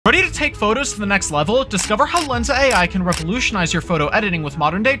Ready to take photos to the next level? Discover how Lensa AI can revolutionize your photo editing with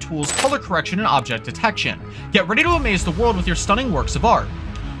modern-day tools, color correction, and object detection. Get ready to amaze the world with your stunning works of art.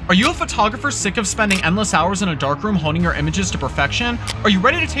 Are you a photographer sick of spending endless hours in a darkroom honing your images to perfection? Are you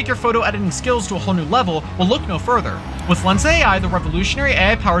ready to take your photo editing skills to a whole new level? Well, look no further. With Lensa AI, the revolutionary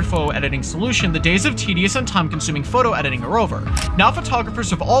AI-powered photo editing solution, the days of tedious and time-consuming photo editing are over. Now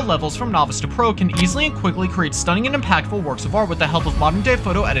photographers of all levels, from novice to pro, can easily and quickly create stunning and impactful works of art with the help of modern-day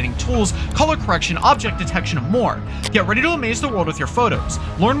photo editing tools, color correction, object detection, and more. Get ready to amaze the world with your photos.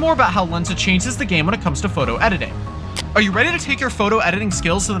 Learn more about how Lensa changes the game when it comes to photo editing. Are you ready to take your photo editing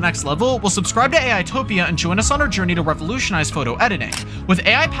skills to the next level? Well, subscribe to AI Topia and join us on our journey to revolutionize photo editing. With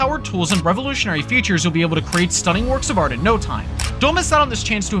AI-powered tools and revolutionary features, you'll be able to create stunning works of art in no time. Don't miss out on this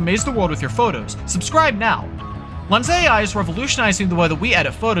chance to amaze the world with your photos. Subscribe now. Lensa AI is revolutionizing the way that we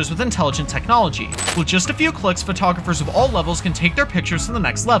edit photos with intelligent technology. With just a few clicks, photographers of all levels can take their pictures to the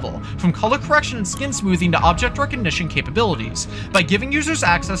next level, from color correction and skin smoothing to object recognition capabilities. By giving users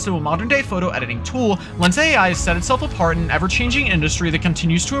access to a modern-day photo editing tool, Lensa AI has set itself apart in an ever-changing industry that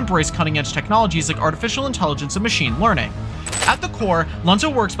continues to embrace cutting-edge technologies like artificial intelligence and machine learning. At the core,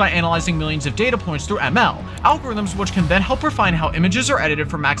 Lensa works by analyzing millions of data points through ML, algorithms which can then help refine how images are edited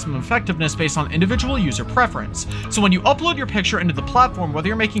for maximum effectiveness based on individual user preference. So when you upload your picture into the platform, whether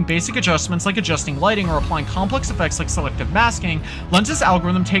you're making basic adjustments like adjusting lighting or applying complex effects like selective masking, Lensa's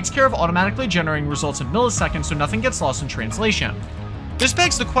algorithm takes care of automatically generating results in milliseconds so nothing gets lost in translation. This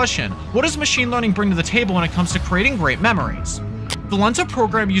begs the question, what does machine learning bring to the table when it comes to creating great memories? The Lensa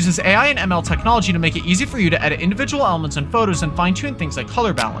program uses AI and ML technology to make it easy for you to edit individual elements in photos and fine-tune things like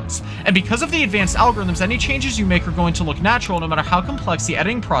color balance. And because of the advanced algorithms, any changes you make are going to look natural no matter how complex the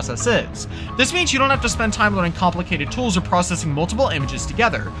editing process is. This means you don't have to spend time learning complicated tools or processing multiple images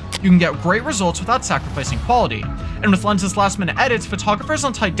together. You can get great results without sacrificing quality. And with Lensa's last-minute edits, photographers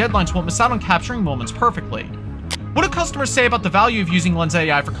on tight deadlines won't miss out on capturing moments perfectly. What do customers say about the value of using Lensa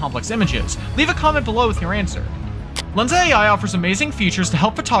AI for complex images? Leave a comment below with your answer. Lensa AI offers amazing features to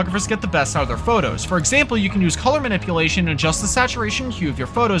help photographers get the best out of their photos. For example, you can use color manipulation and adjust the saturation and hue of your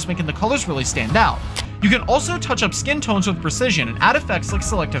photos, making the colors really stand out. You can also touch up skin tones with precision and add effects like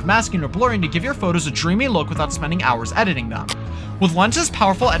selective masking or blurring to give your photos a dreamy look without spending hours editing them. With Lensa's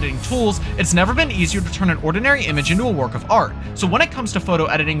powerful editing tools, it's never been easier to turn an ordinary image into a work of art. So when it comes to photo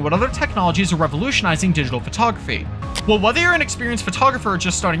editing, what other technologies are revolutionizing digital photography? Well, whether you're an experienced photographer or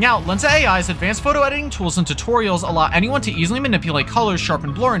just starting out, Lensa AI's advanced photo editing tools and tutorials allow anyone to easily manipulate colors,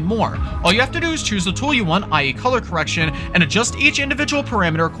 sharpen, blur, and more. All you have to do is choose the tool you want, i.e. color correction, and adjust each individual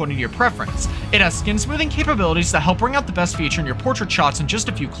parameter according to your preference. It has skin smoothing capabilities that help bring out the best feature in your portrait shots in just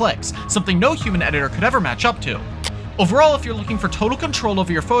a few clicks, something no human editor could ever match up to. Overall, if you're looking for total control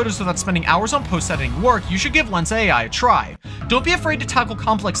over your photos without spending hours on post-editing work, you should give Lensa AI a try. Don't be afraid to tackle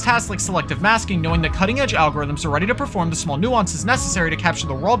complex tasks like selective masking, knowing that cutting-edge algorithms are ready to perform the small nuances necessary to capture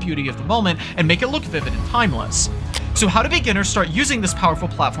the raw beauty of the moment and make it look vivid and timeless. So how do beginners start using this powerful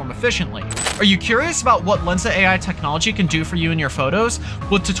platform efficiently? Are you curious about what Lensa AI technology can do for you in your photos?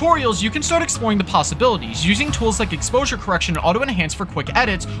 With tutorials, you can start exploring the possibilities, using tools like exposure correction and auto-enhance for quick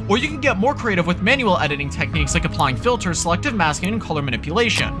edits, or you can get more creative with manual editing techniques like applying filters, selective masking, and color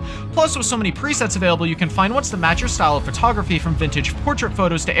manipulation. Plus, with so many presets available, you can find ones that match your style of photography, from vintage portrait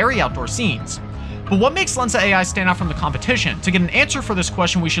photos to airy outdoor scenes. But what makes Lensa AI stand out from the competition? To get an answer for this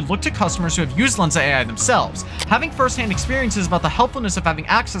question, we should look to customers who have used Lensa AI themselves. Having first-hand experiences about the helpfulness of having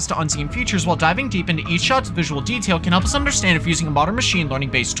access to unseen features while diving deep into each shot's visual detail can help us understand if using a modern machine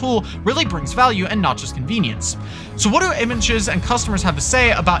learning-based tool really brings value and not just convenience. So what do images and customers have to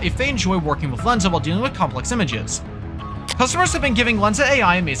say about if they enjoy working with Lensa while dealing with complex images? Customers have been giving Lensa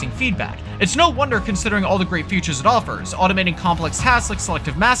AI amazing feedback. It's no wonder, considering all the great features it offers. Automating complex tasks like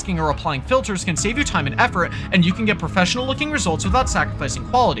selective masking or applying filters can save you time and effort, and you can get professional-looking results without sacrificing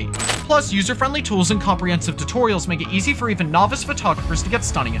quality. Plus, user-friendly tools and comprehensive tutorials make it easy for even novice photographers to get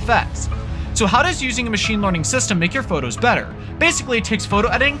stunning effects. So how does using a machine learning system make your photos better? Basically, it takes photo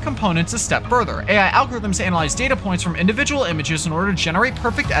editing components a step further. AI algorithms analyze data points from individual images in order to generate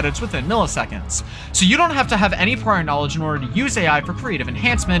perfect edits within milliseconds. So you don't have to have any prior knowledge in order to use AI for creative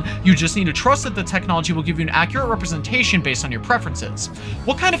enhancement, you just need to trust that the technology will give you an accurate representation based on your preferences.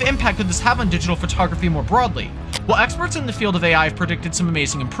 What kind of impact could this have on digital photography more broadly? Well, experts in the field of AI have predicted some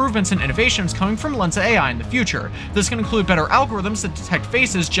amazing improvements and innovations coming from Lensa AI in the future. This can include better algorithms that detect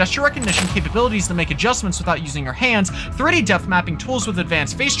faces, gesture recognition capabilities that make adjustments without using your hands, 3D depth mapping tools with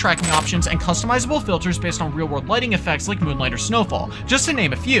advanced face tracking options, and customizable filters based on real-world lighting effects like moonlight or snowfall, just to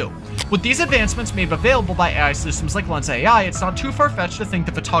name a few. With these advancements made available by AI systems like Lensa AI, it's not too far-fetched to think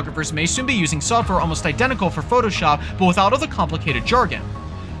that photographers may soon be using software almost identical for Photoshop, but without all the complicated jargon.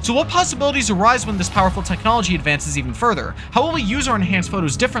 So what possibilities arise when this powerful technology advances even further? How will we use or enhance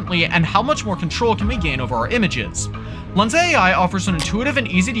photos differently, and how much more control can we gain over our images? Lensa AI offers an intuitive and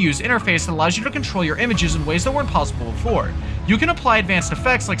easy-to-use interface that allows you to control your images in ways that weren't possible before. You can apply advanced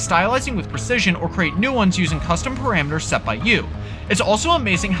effects like stylizing with precision or create new ones using custom parameters set by you. It's also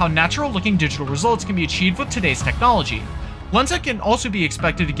amazing how natural-looking digital results can be achieved with today's technology. Lensa can also be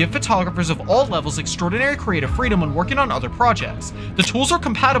expected to give photographers of all levels extraordinary creative freedom when working on other projects. The tools are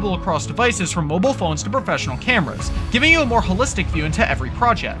compatible across devices from mobile phones to professional cameras, giving you a more holistic view into every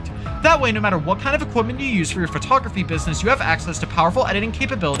project. That way, no matter what kind of equipment you use for your photography business, you have access to powerful editing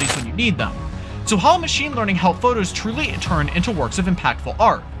capabilities when you need them. So how will machine learning help photos truly turn into works of impactful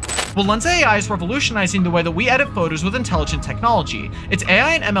art? Well, Lensa AI is revolutionizing the way that we edit photos with intelligent technology. Its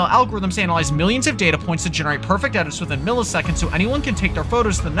AI and ML algorithms analyze millions of data points to generate perfect edits within milliseconds, so anyone can take their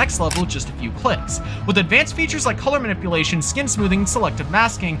photos to the next level with just a few clicks. With advanced features like color manipulation, skin smoothing, and selective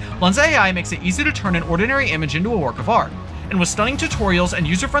masking, Lensa AI makes it easy to turn an ordinary image into a work of art. And with stunning tutorials and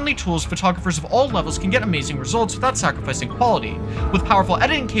user-friendly tools, photographers of all levels can get amazing results without sacrificing quality. With powerful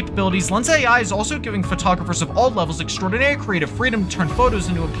editing capabilities, Lensa AI is also giving photographers of all levels extraordinary creative freedom to turn photos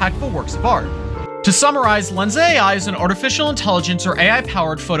into impactful works of art. To summarize, Lensa AI is an artificial intelligence or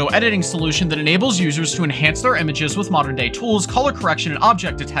AI-powered photo editing solution that enables users to enhance their images with modern-day tools, color correction, and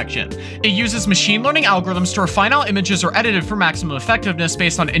object detection. It uses machine learning algorithms to refine how images are edited for maximum effectiveness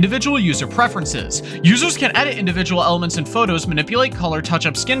based on individual user preferences. Users can edit individual elements in photos, manipulate color, touch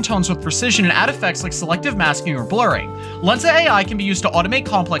up skin tones with precision, and add effects like selective masking or blurring. Lensa AI can be used to automate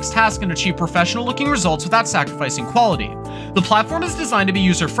complex tasks and achieve professional-looking results without sacrificing quality. The platform is designed to be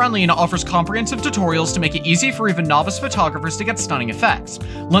user-friendly and offers comprehensive tutorials to make it easy for even novice photographers to get stunning effects.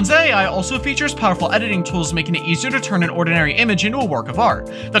 Lensa AI also features powerful editing tools, making it easier to turn an ordinary image into a work of art.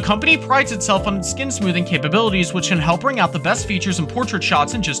 The company prides itself on its skin smoothing capabilities, which can help bring out the best features in portrait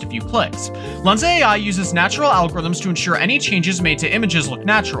shots in just a few clicks. Lensa AI uses natural algorithms to ensure any changes made to images look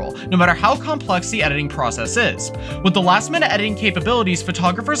natural, no matter how complex the editing process is. With the last-minute editing capabilities,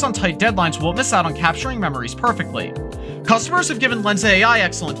 photographers on tight deadlines won't miss out on capturing memories perfectly. Customers have given Lensa AI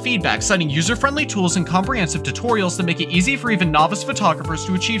excellent feedback, citing user-friendly tools and comprehensive tutorials that make it easy for even novice photographers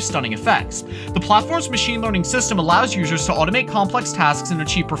to achieve stunning effects. The platform's machine learning system allows users to automate complex tasks and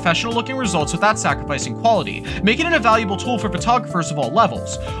achieve professional-looking results without sacrificing quality, making it a valuable tool for photographers of all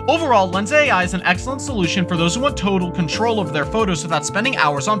levels. Overall, Lensa AI is an excellent solution for those who want total control over their photos without spending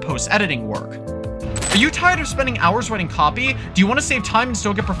hours on post-editing work. Are you tired of spending hours writing copy? Do you want to save time and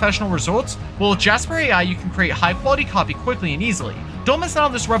still get professional results? Well, with Jasper AI, you can create high-quality copy quickly and easily. Don't miss out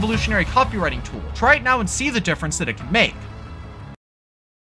on this revolutionary copywriting tool. Try it now and see the difference that it can make.